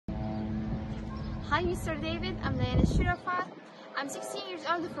Hi Mr. David, I'm Layan Shurafa. I'm 16 years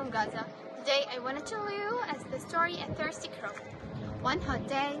old from Gaza. Today I want to tell you the story A Thirsty Crow. One hot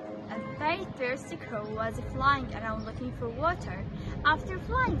day, a very thirsty crow was flying around looking for water. After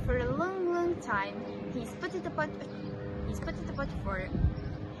flying for a long time, he spotted a pot for it.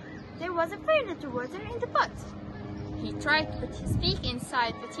 There was a very little water in the pot. He tried to put his beak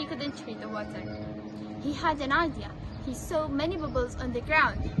inside, but he couldn't reach the water. He had an idea. He saw many bubbles on the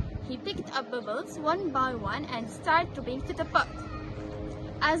ground. He picked up bubbles one by one and started dropping to the pot.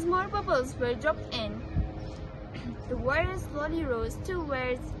 As more bubbles were dropped in, the water slowly rose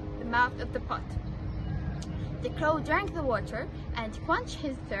towards the mouth of the pot. The crow drank the water and quenched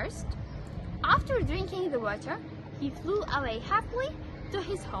his thirst. After drinking the water, he flew away happily to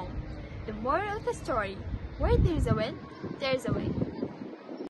his home. The moral of the story: where there's a will, there's a way.